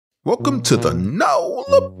Welcome to the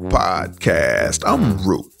KneauxLA podcast. I'm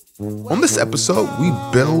Root. On this episode, we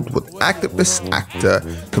build with activist, actor,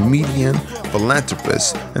 comedian,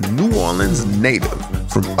 philanthropist, and New Orleans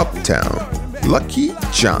native from Uptown, Lucky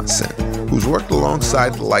Johnson, who's worked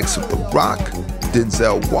alongside the likes of The Rock,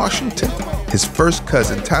 Denzel Washington, his first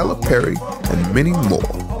cousin Tyler Perry, and many more.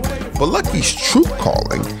 But Lucky's true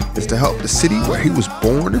calling is to help the city where he was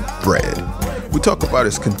born and bred. We talk about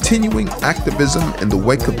his continuing activism in the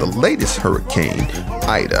wake of the latest hurricane,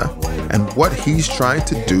 Ida, and what he's trying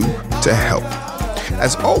to do to help.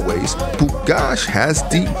 As always, Bugash has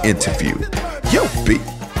the interview. Yo, B,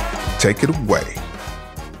 take it away.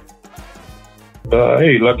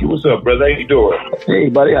 Hey, Lucky, what's up, brother? How you doing? Hey,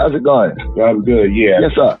 buddy, how's it going? I'm good, yeah.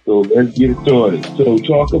 Yes, sir. So let's get started. So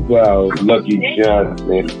talk about Lucky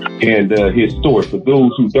Johnson and his story for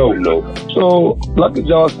those who don't know. So Lucky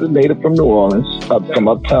Johnson, native from New Orleans, from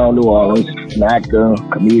Uptown New Orleans, an actor,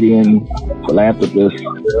 comedian, philanthropist,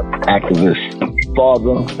 activist,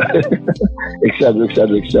 father, etc.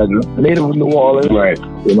 Native of New Orleans, right?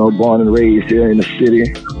 You know, born and raised here in the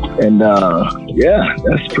city, and yeah,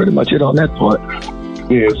 that's pretty much it on that part.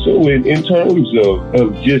 Yeah, so in terms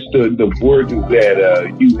of just the work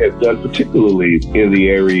that you have done, particularly in the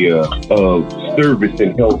area of service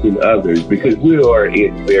and helping others, because we are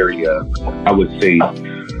in very, I would say,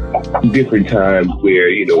 different times where,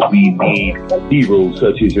 you know, we need heroes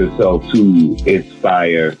such as yourself to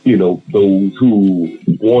inspire, you know, those who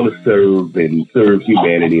want to serve and serve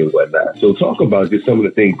humanity and whatnot. So talk about just some of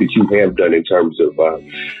the things that you have done in terms of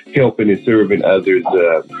helping and serving others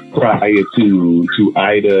prior to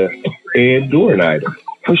Ida and during Ida.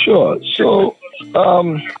 For sure. So,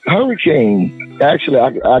 hurricane, actually, I,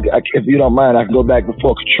 if you don't mind, I can go back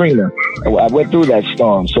before Katrina. I went through that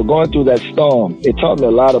storm. So going through that storm, it taught me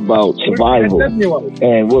a lot about survival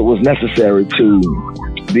and what was necessary to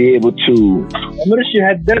be able to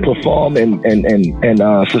perform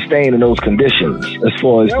and sustain in those conditions, as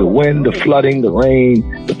far as the wind, the flooding, the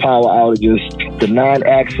rain, the power outages, the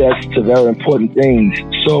non-access to very important things.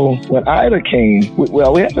 So when Ida came,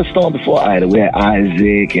 we had the storm before Ida. We had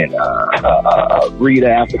Isaac and Rita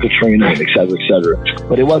after Katrina, and et cetera.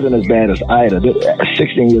 But it wasn't as bad as Ida.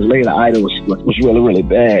 16 years later, Ida was really, really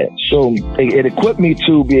bad. So it equipped me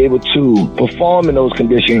to be able to perform in those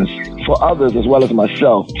conditions for others as well as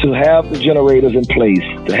myself, to have the generators in place,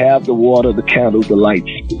 to have the water, the candles, the lights,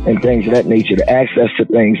 and things of that nature, the access to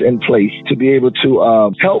things in place to be able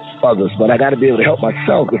to help others. But I got to be able to help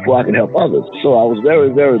myself before I can help others. So I was very,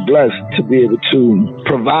 very blessed to be able to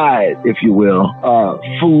provide, if you will,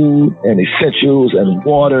 food and essentials and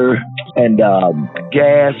water and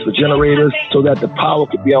gas for generators so that the power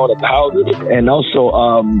could be on at the houses, and also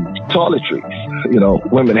toiletries. You know,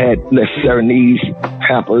 women had necessary needs,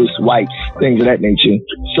 Pampers, wipes, things of that nature.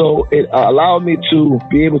 So it allowed me to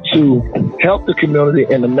be able to help the community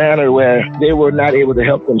in a manner where they were not able to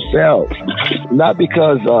help themselves. Not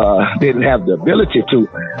because they didn't have the ability to,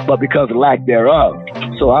 but because of lack thereof.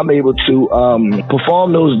 So I'm able to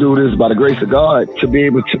perform those duties by the grace of God to be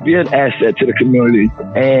able to be an asset to the community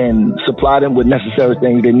and supply them with necessary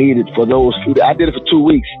things they needed for those food. I did it for 2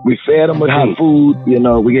 weeks. We fed them with hot food. You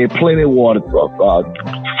know, we gave plenty of water,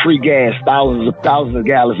 free gas, thousands of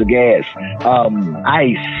gallons of gas,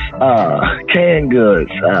 ice, canned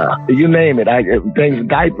goods, you name it. Things,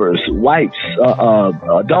 diapers, wipes,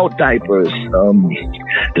 adult diapers.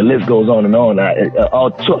 The list goes on and on.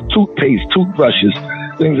 Toothpaste, toothbrushes,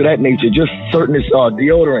 things of that nature, just certain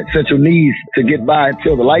deodorant, essential needs to get by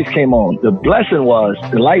until the lights came on. The blessing was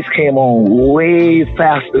the lights came on way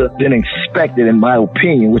faster than expected, in my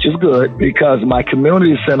opinion, which is good, because my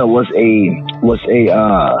community center was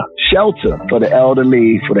a shelter for the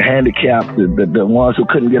elderly, for the handicapped, the ones who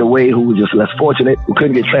couldn't get away, who were just less fortunate, who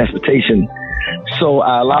couldn't get transportation. So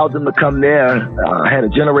I allowed them to come there. I had a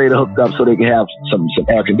generator hooked up so they could have some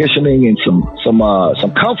air conditioning and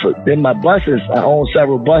some comfort. Then my buses, I own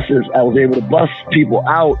several buses. I was able to bus people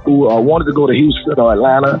out who wanted to go to Houston or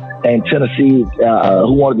Atlanta and Tennessee,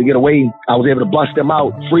 who wanted to get away. I was able to bus them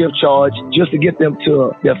out free of charge just to get them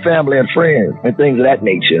to their family and friends and things of that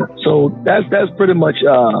nature. So that's pretty much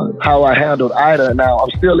how I handled Ida. Now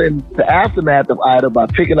I'm still in the aftermath of Ida by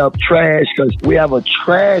picking up trash, because we have a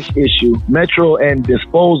trash issue. Metro and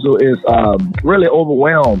disposal is really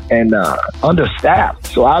overwhelmed and understaffed.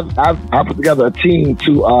 So I put together a team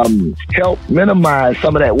to help minimize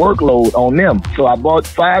some of that workload on them. So I bought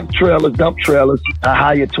 5 trailers, dump trailers. I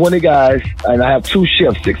hired 20 guys, and I have 2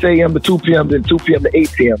 shifts, 6 a.m. to 2 p.m., then 2 p.m. to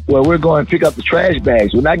 8 p.m., where we're going to pick up the trash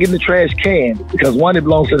bags. We're not getting the trash can because, 1, it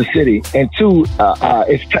belongs to the city, and 2,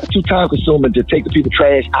 it's too time consuming to take the people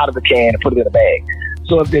trash out of the can and put it in a bag.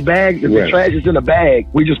 So if the trash is in a bag,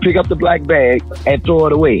 we just pick up the black bag and throw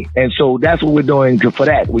it away. And so that's what we're doing for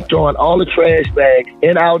that. We're throwing all the trash bags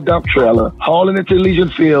in our dump trailer, hauling it to Legion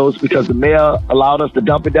Fields because the mayor allowed us to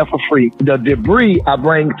dump it there for free. The debris I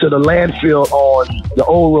bring to the landfill on the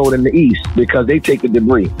old road in the east because they take the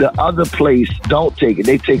debris. The other place don't take it.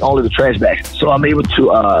 They take only the trash bags. So I'm able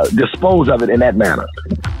to dispose of it in that manner.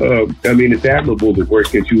 I mean, it's admirable the work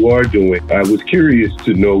that you are doing. I was curious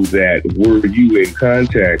to know that were you in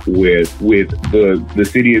contact with the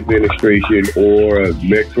city administration or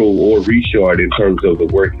Metro or Richard in terms of the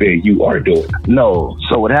work that you are doing? No.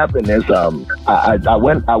 So what happened is I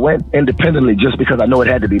went independently just because I know it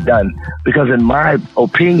had to be done. Because in my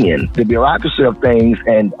opinion, the bureaucracy of things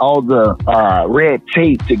and all the red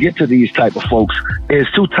tape to get to these type of folks is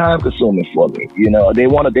too time consuming for me. You know, they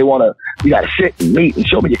want to. You got to sit and meet and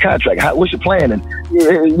show me your contract. What's your plan? And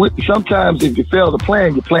sometimes if you fail to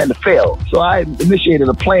plan, you plan to fail. So I initiated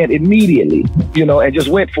a plan immediately, you know, and just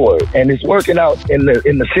went for it. And it's working out in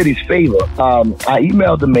the city's favor. I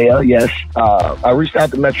emailed the mayor. Yes. I reached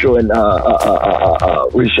out to Metro and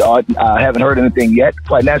Richard. I haven't heard anything yet.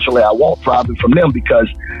 Quite naturally, I won't probably from them because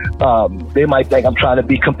they might think I'm trying to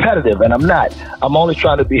be competitive, and I'm not. I'm only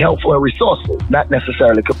trying to be helpful and resourceful, not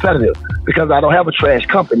necessarily competitive, because I don't have a trash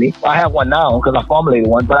company. I have one now because I formulated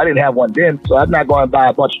one, but I didn't have one then. So I'm not going to buy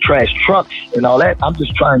a bunch of trash trucks and all that. I'm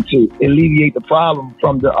just trying to alleviate the problem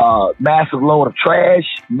from the massive load of trash,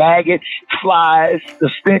 maggots, flies. The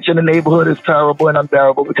stench in the neighborhood is terrible and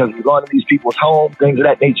unbearable because we're going to these people's homes, things of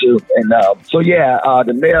that nature. And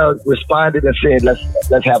the mayor responded and said,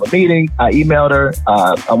 let's have a meeting. I emailed her.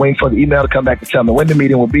 I'm waiting for the email to come back to tell me when the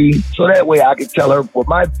meeting will be. So that way I can tell her what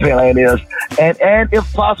my plan is and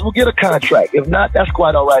if possible, get a contract. If not, that's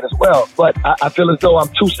quite all right as well. But I feel as though I'm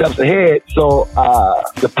 2 steps ahead. So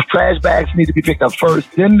the trash bags need to be picked up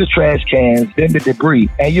first, then the trash cans, then the debris,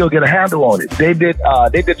 and you'll get a handle on it. They did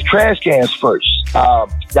the trash cans first.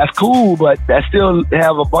 That's cool, but that still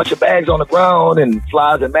have a bunch of bags on the ground and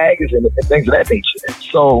flies and maggots and things of that nature.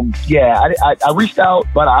 So yeah, I reached out,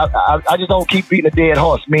 but I just don't keep beating a dead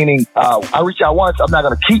horse. Meaning, I reach out once, I'm not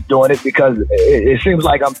going to keep doing it because it seems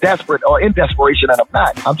like I'm desperate or in desperation, and I'm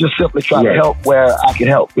not. I'm just simply trying to help where I can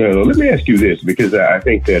help. Let me ask you this, because I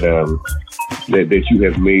think that that you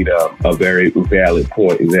have made a very valid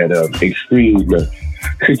point that extreme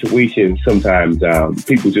situations sometimes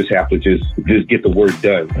people just have to just get the work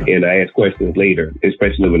done, and I ask questions later,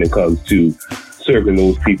 especially when it comes to serving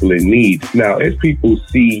those people in need. Now, as people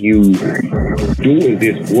see you doing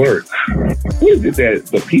this work, what is it that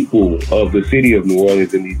the people of the city of New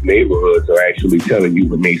Orleans in these neighborhoods are actually telling you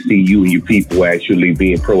when they see you and your people actually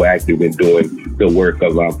being proactive in doing the work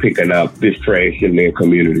of picking up this trash in their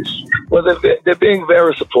communities? Well, they're being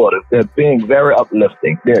very supportive. They're being very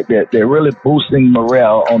uplifting. They're really boosting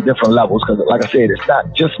morale on different levels because, like I said, it's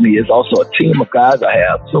not just me. It's also a team of guys I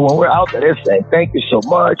have. So when we're out there, they're saying, thank you so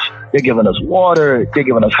much. They're giving us water. They're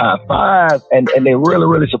giving us high fives. And they're really,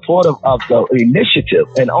 really supportive of the initiative,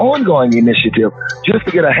 an ongoing initiative, just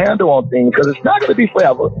to get a handle on things because it's not going to be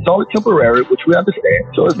forever. It's only temporary, which we understand.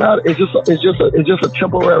 So it's just a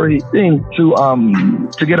temporary thing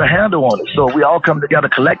to get a handle on it. So we all come together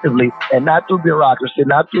collectively, and not through bureaucracy,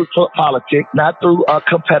 not through politics, not through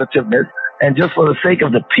competitiveness, and just for the sake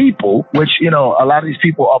of the people, which, you know, a lot of these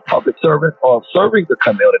people are public servants or serving the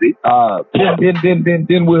community,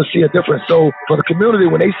 then we'll see a difference. So for the community,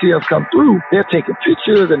 when they see us come through, they're taking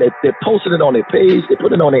pictures and they're posting it on their page, they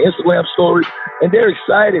put it on their Instagram stories, and they're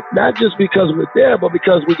excited, not just because we're there, but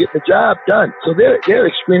because we get the job done. So they're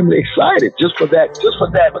extremely excited just for that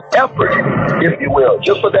effort, if you will,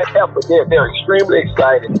 just for that effort. They're extremely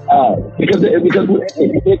excited because it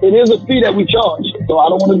is a fee that we charge. So I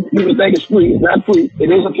don't want to even think it's free. It's not free. It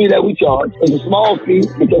is a fee that we charge. It's a small fee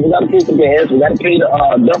because we got to pay for gas. We got to pay to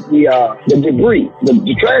dump the debris.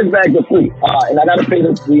 The trash bags are free, and I got to pay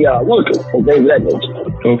the workers and things of that nature.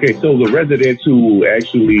 Okay, so the residents who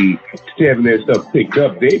actually having their stuff picked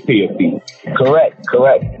up, they pay a fee. Correct.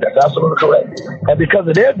 That's absolutely correct. And because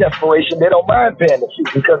of their desperation, they don't mind paying the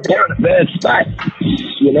fee because they're in a bad spot.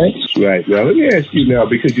 You know? Right. Now, let me ask you now,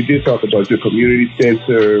 because you did talk about your community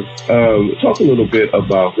center. Talk a little bit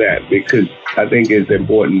about that, because I think it's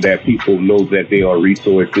important that people know that there are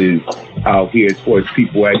resources out here as far as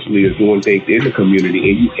people actually are doing things in the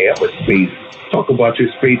community, and you have a space. Talk about your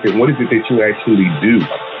space and what is it that you actually do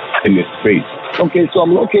in this space? Okay, so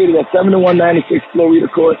I'm located at 7196 Florida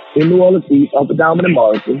Court in New Orleans East, up and down in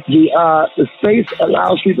Morrison. The space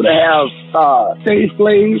allows people to have stage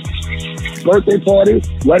plays, birthday parties,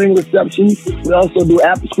 wedding receptions. We also do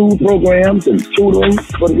after-school programs and tutoring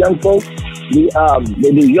for the young folks.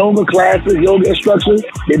 They do yoga classes, yoga instructions.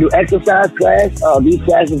 They do exercise class. These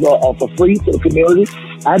classes are for free to the community.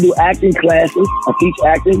 I do acting classes. I teach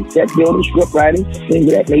acting, set building, script writing, things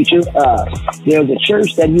of that nature. There's a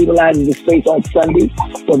church that utilizes the space on Sunday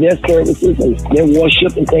for their services and their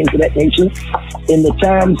worship and things of that nature. In the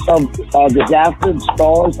times of disaster,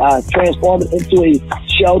 storms, I transform it into a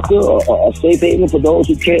shelter or a safe haven for those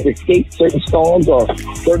who can't escape certain storms or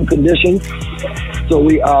certain conditions. So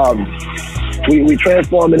we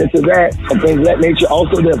transform it into that and things of that nature.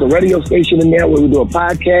 Also, there's a radio station in there where we do a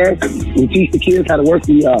podcast. We teach the kids how to work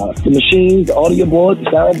the machines, the audio board,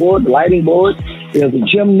 the sound board, the lighting board. There's a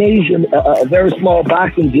gymnasium, a very small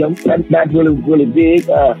boxing gym. Not really big.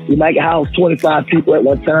 We might house 25 people at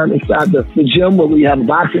one time inside the gym, where we have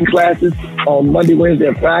boxing classes on Monday, Wednesday,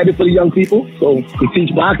 and Friday for the young people. So we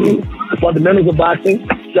teach boxing, the fundamentals of boxing,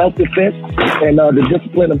 self-defense, and the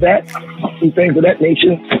discipline of that, and things of that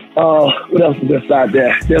nature. What else is inside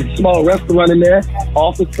there? There's a small restaurant in there,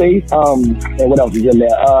 office space, and what else is in there?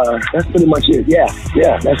 That's pretty much it. Yeah,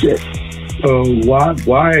 that's it. Why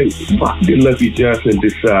did Lucky Johnson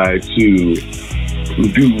decide to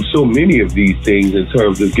do so many of these things in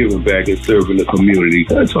terms of giving back and serving the community?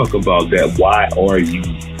 Can I talk about that? Why are you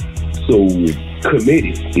so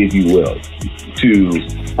committed, if you will, to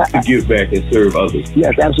give back and serve others?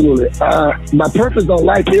 Yes, absolutely. My purpose on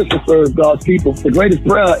life is to serve God's people. The greatest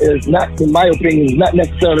prayer is not, in my opinion, is not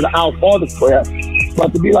necessarily the Our Father's prayer,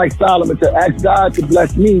 but to be like Solomon, to ask God to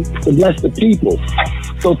bless me, to bless the people.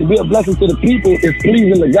 So to be a blessing to the people is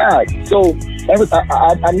pleasing to God. So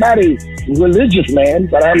I'm not a religious man,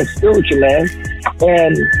 but I'm a spiritual man.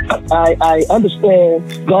 And I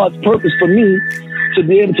understand God's purpose for me to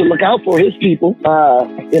be able to look out for his people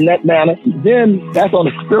in that manner. Then that's on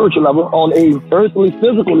a spiritual level. On a earthly,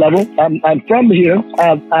 physical level, I'm from here.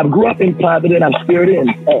 I grew up in poverty and I'm spirited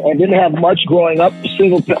and didn't have much growing up.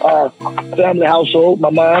 Single family household.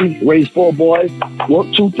 My mom raised 4 boys,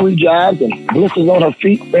 worked 2-3 jobs, and blisters on her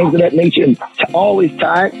feet, things of that nature, and always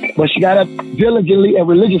tired. But she got up diligently and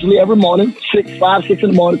religiously every morning, 5, 6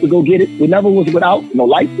 in the morning to go get it. We never was without no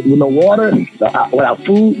lights, with no water, and without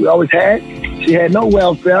food. We always had. She had no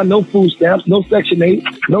welfare, no food stamps, no Section 8,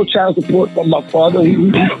 no child support from my father.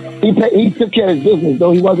 He took care of his business,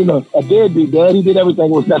 though he wasn't a deadbeat dad. He did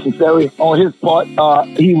everything that was necessary on his part.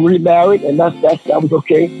 He remarried, and that was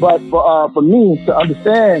okay. But for me to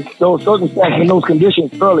understand those circumstances and those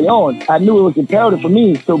conditions early on, I knew it was imperative for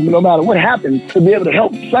me to, no matter what happened, to be able to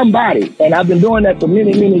help somebody. And I've been doing that for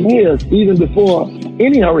many, many years, even before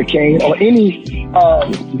any hurricane or any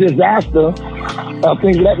disaster,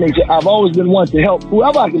 things of that nature. I've always been one to help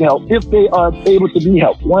whoever I can help if they are able to be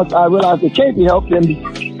helped. Once I realize they can't be helped, then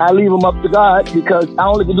I leave them up to God, because I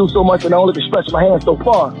only can do so much and I only can stretch my hand so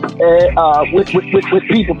far with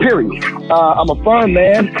people, period. I'm a firm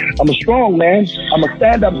man. I'm a strong man. I'm a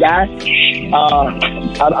stand-up guy.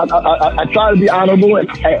 I try to be honorable and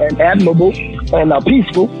admirable and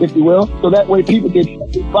peaceful, if you will, so that way people can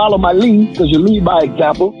follow my lead, because you lead by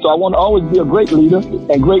example. So I want to always be a great leader,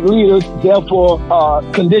 and great leaders therefore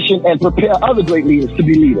condition and prepare other great leaders to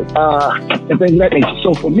be leaders and things of that nature.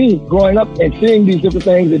 So for me, growing up and seeing these different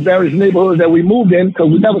things in various neighborhoods that we moved in, because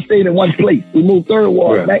we never stayed in one place. We moved 3rd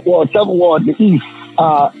Ward, 9th Ward, 7th Ward, the East.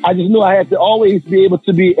 I just knew I had to always be able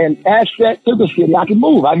to be an asset to the city. I can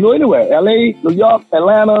move. I can go anywhere. LA, New York,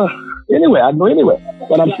 Atlanta, anywhere. I can go anywhere.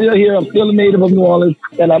 But I'm still here. I'm still a native of New Orleans.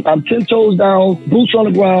 And I'm 10 toes down, boots on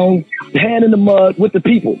the ground, hand in the mud with the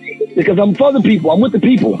people. Because I'm for the people. I'm with the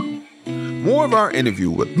people. More of our interview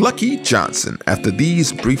with Lucky Johnson after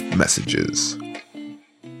these brief messages.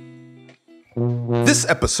 This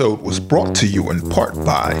episode was brought to you in part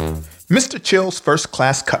by Mr. Chill's First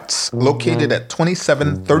Class Cuts, located at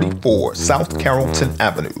 2734 South Carrollton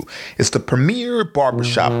Avenue, is the premier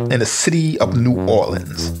barbershop in the city of New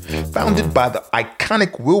Orleans. Founded by the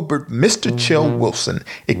iconic Wilbert Mr. Chill Wilson,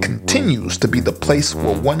 it continues to be the place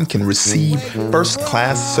where one can receive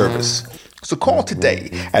first-class service. So call today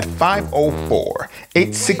at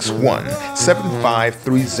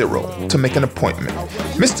 504-861-7530 to make an appointment.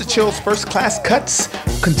 Mr. Chill's First Class Cuts,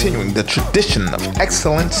 continuing the tradition of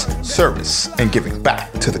excellence, service, and giving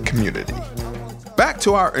back to the community. Back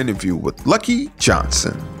to our interview with Lucky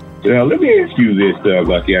Johnson. Now, let me ask you this,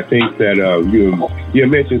 Lucky. I think that you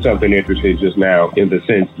mentioned something interesting just now, in the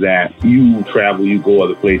sense that you travel, you go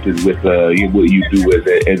other places with what you do as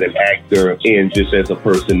an actor and just as a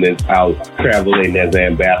person that's out traveling as an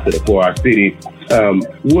ambassador for our city.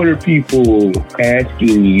 What are people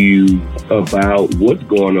asking you about what's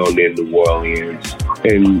going on in New Orleans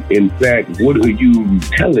And in fact, what are you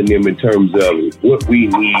telling them in terms of what we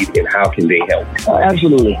need and how can they help?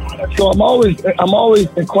 Absolutely. So I'm always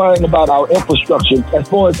inquiring about our infrastructure as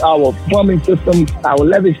far as our plumbing system, our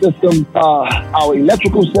levee system, our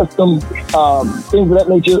electrical system, things of that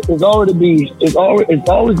nature. It's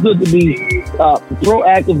always good to be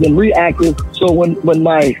proactive than reactive. So when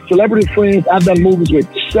my celebrity friends, I've done movies with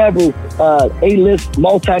several A-list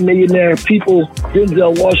multi-millionaire people,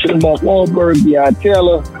 Denzel Washington, Mark Wahlberg, Deion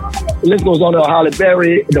Taylor. The list goes on and on. Halle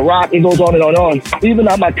Berry, The Rock, it goes on and on and on. Even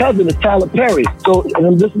my cousin is Tyler Perry. So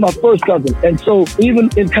this is my first cousin. And so even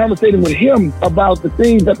in conversating with him about the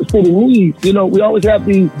things that the city needs, we always have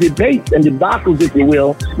these debates and debacles, if you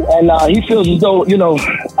will. And he feels as though,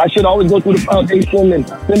 I should always go through the foundation and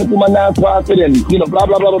send it through my nonprofit and, blah,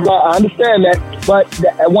 blah, blah, blah, blah. I understand that. But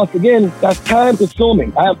once again, that's time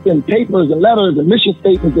consuming. I have to send papers and letters and mission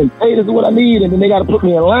statements and, hey, this is what I need. And then they got to put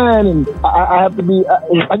me in line. And I have to be,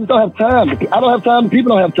 I just don't have time. I don't have time.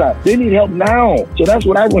 People don't have time. They need help now. So that's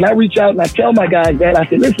when I reach out and I tell my guys that, I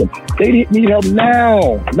say, listen, they need help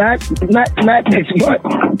now, not next month.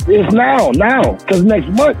 It's now. Because next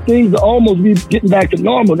month things will almost be getting back to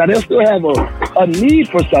normal. Now they'll still have a need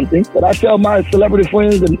for something, but I tell my celebrity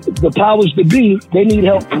friends and the powers to be, they need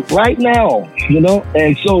help right now,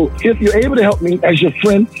 And so if you're able to help me as your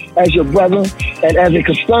friend, as your brother, and as a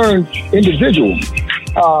concerned individual,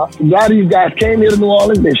 a lot of these guys came here to New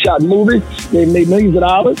Orleans. They've shot movies. They've made millions of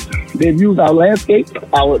dollars. They've used our landscape,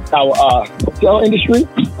 our hotel industry,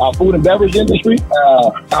 our food and beverage industry,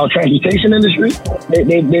 our transportation industry. They've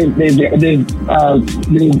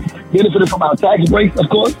benefited from our tax breaks, of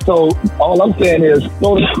course. So all I'm saying is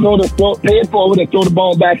pay it forward and throw the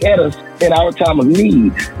ball back at us in our time of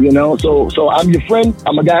need. So I'm your friend.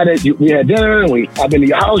 I'm a guy that we had dinner and I've been to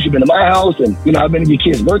your house. You've been to my house, and I've been to your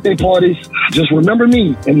kids' birthday parties. Just remember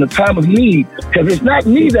me in the time of need, because it's not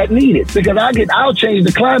me that need it. Because I'll change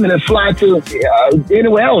the climate and fly to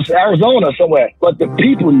anywhere else, Arizona somewhere. But the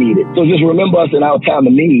people need it. So just remember us in our time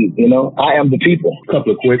of need. I am the people. A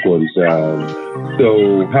couple of quick ones.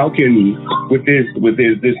 So how can, with this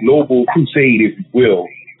noble crusade, if you will,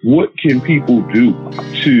 what can people do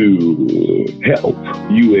to help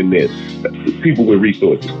you in this? People with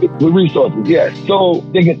resources. With resources, yes. So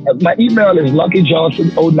my email is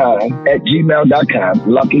luckyjohnson09@gmail.com.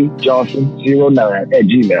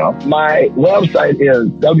 luckyjohnson09@gmail. My website is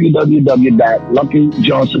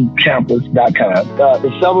www.luckyjohnsoncampus.com.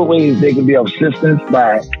 There's several ways they can be of assistance: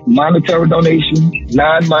 by monetary donation,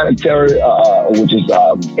 non-monetary, which is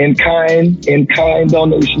in kind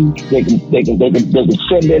donations. They can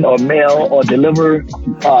send in or mail or deliver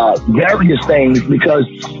various things, because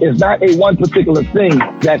it's not a one particular thing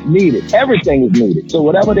that's needed. Everything is needed. So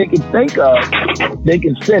whatever they can think of, they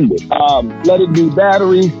can send it. Let it be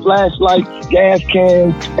batteries, flashlights, gas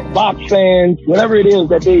cans, box fans, whatever it is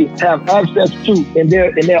that they have access to in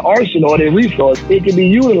their arsenal or their resource, it can be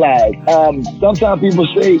utilized. Sometimes people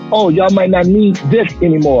say, oh, y'all might not need this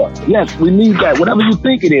anymore. Yes, we need that. Whatever you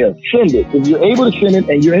think it is, send it. If you're able to send it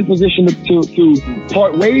and you're in position to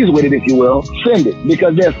part ways with it, if you will, send it.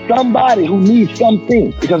 Because there's somebody who needs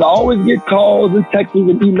something. Because I always get calls and texts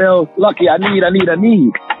and emails, Lucky, I need.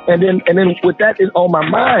 And then with that on my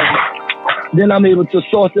mind, then I'm able to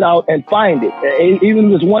source it out and find it.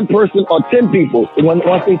 Even if it's one person or 10 people,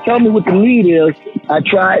 once they tell me what the need is, I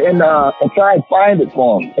try and find it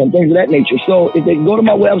for them and things of that nature. So if they can go to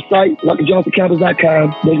my website,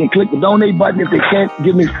 luckyjohnsoncampus.com, they can click the donate button if they can't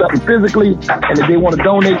give me something physically, and if they want to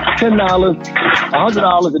donate $10,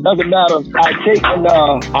 $100, it doesn't matter. I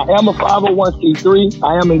am a 501c3.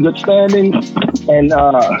 I am in good standing, and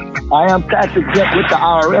I am tax exempt with the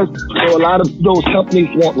IRS. So a lot of those companies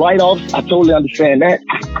want write-offs. I totally understand that.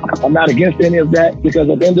 I'm not against any of that, because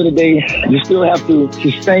at the end of the day, you still have to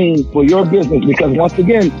sustain for your business, because once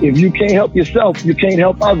again, if you can't help yourself, you can't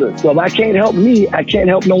help others. So if I can't help me, I can't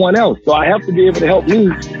help no one else. So I have to be able to help me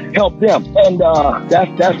help them. And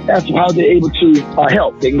that's how they're able to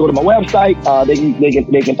help. They can go to my website, they can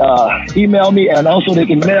email me, and also they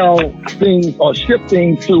can mail things or ship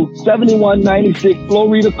things to 7196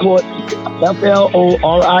 Florida Court,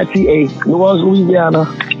 Florita, New Orleans, Louisiana,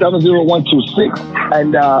 70126,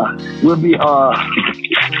 and we'll be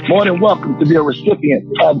more than welcome to be a recipient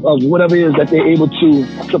of whatever it is that they're able to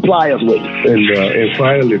supply us with. And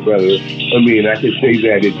finally, brother, I can say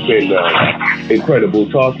that it's been incredible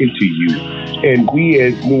talking to you. And we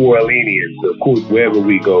as New Orleanians, of course, wherever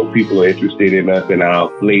we go, people are interested in us and our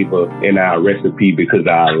flavor and our recipe because of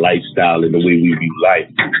our lifestyle and the way we view life.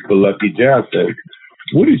 For Lucky Johnson,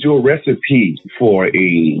 what is your recipe for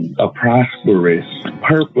a prosperous,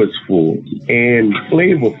 purposeful, and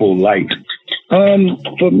flavorful life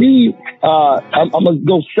For me, I'm going to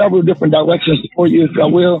go several different directions for you, if I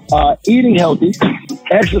will. Eating healthy,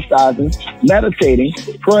 exercising, meditating,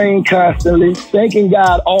 praying constantly, thanking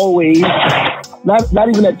God always, not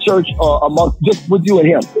even at church or amongst, just with you and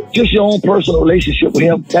Him. Just your own personal relationship with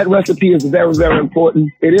Him. That recipe is very, very important.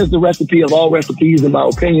 It is the recipe of all recipes, in my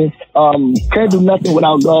opinion. Can't do nothing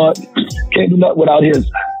without God. Can't do nothing without His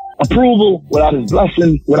approval, without His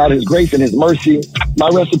blessing, without His grace and His mercy. My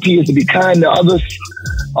recipe is to be kind to others.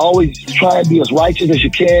 Always try and be as righteous as you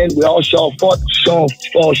can. We all fall short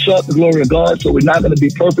of the glory of God, so we're not going to be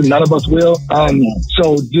perfect. None of us will.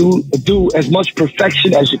 So do as much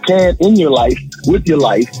perfection as you can in your life, with your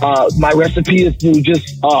life. My recipe is to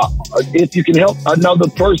just, if you can help another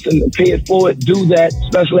person pay it forward, do that,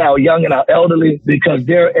 especially our young and our elderly, because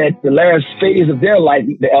they're at the last phase of their life,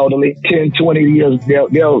 the elderly, 10, 20 years,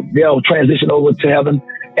 they'll transition over to heaven.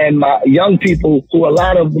 And my young people, who a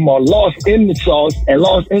lot of them are lost in the sauce and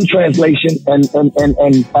lost in translation and don't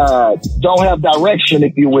have direction,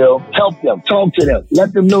 if you will, help them, talk to them,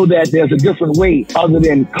 let them know that there's a different way other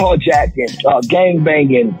than carjacking, gang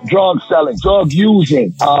banging, drug selling, drug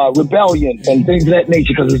using, rebellion, and things of that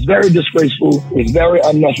nature, because it's very disgraceful, it's very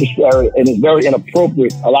unnecessary, and it's very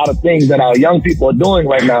inappropriate. A lot of things that our young people are doing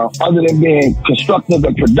right now, other than being constructive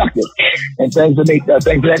and productive, and things of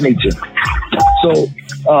that nature. So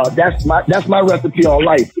that's my recipe on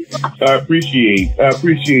life. I appreciate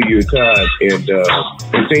your time, and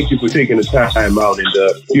thank you for taking the time out, and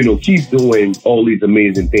keep doing all these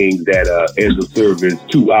amazing things that as a service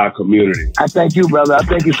to our community. I thank you, brother. I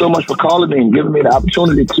thank you so much for calling me and giving me the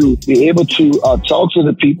opportunity to be able to talk to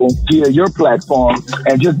the people via your platform,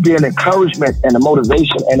 and just be an encouragement and a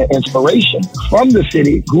motivation and an inspiration from the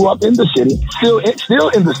city. Grew up in the city, still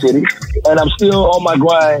in the city, and I'm still on my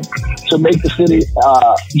grind to make the city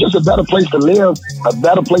just a better place to live, a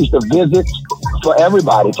better place to visit for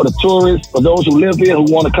everybody, for the tourists, for those who live here who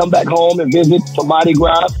want to come back home and visit for Mardi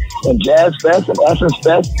Gras and Jazz Fest and Essence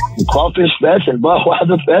Fest and Crawfish Fest and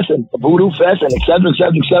Budweiser Fest and Voodoo Fest and et cetera, et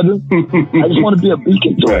cetera, et cetera. I just want to be a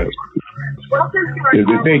beacon to it.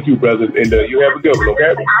 Thank you, brother, and you have a good one,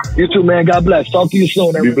 okay? You too, man. God bless. Talk to you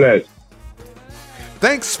soon. Be blessed.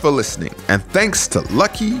 Thanks for listening, and thanks to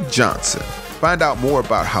Lucky Johnson. Find out more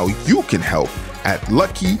about how you can help at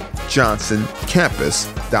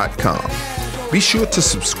LuckyJohnsonCampus.com. Be sure to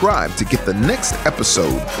subscribe to get the next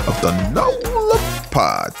episode of the KneauxLA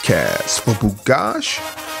podcast. For Bugash,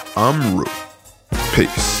 I'm Ru.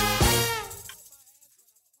 Peace.